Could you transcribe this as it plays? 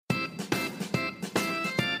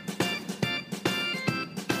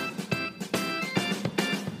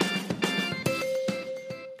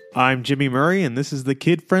I'm Jimmy Murray, and this is the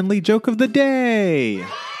kid-friendly joke of the day.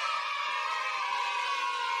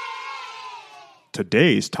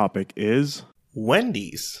 Today's topic is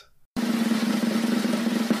Wendy's.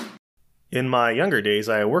 In my younger days,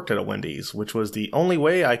 I worked at a Wendy's, which was the only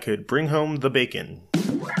way I could bring home the bacon.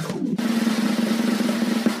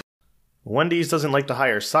 Wendy's doesn't like to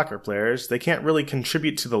hire soccer players. They can't really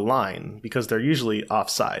contribute to the line because they're usually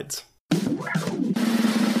offsides.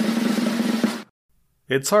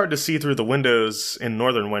 It's hard to see through the windows in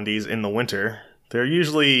northern Wendy's in the winter. They're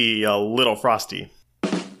usually a little frosty.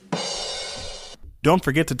 Don't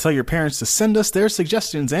forget to tell your parents to send us their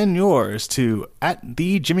suggestions and yours to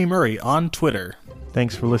 @TheJimmyMurray on Twitter.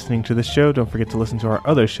 Thanks for listening to the show. Don't forget to listen to our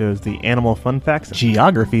other shows, the Animal Fun Facts,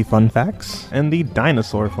 Geography Fun Facts, and the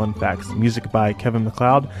Dinosaur Fun Facts. Music by Kevin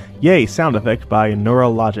MacLeod. Yay! Sound effect by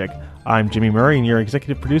Neurologic. I'm Jimmy Murray, and your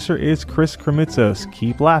executive producer is Chris Kremitzos.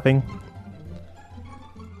 Keep laughing.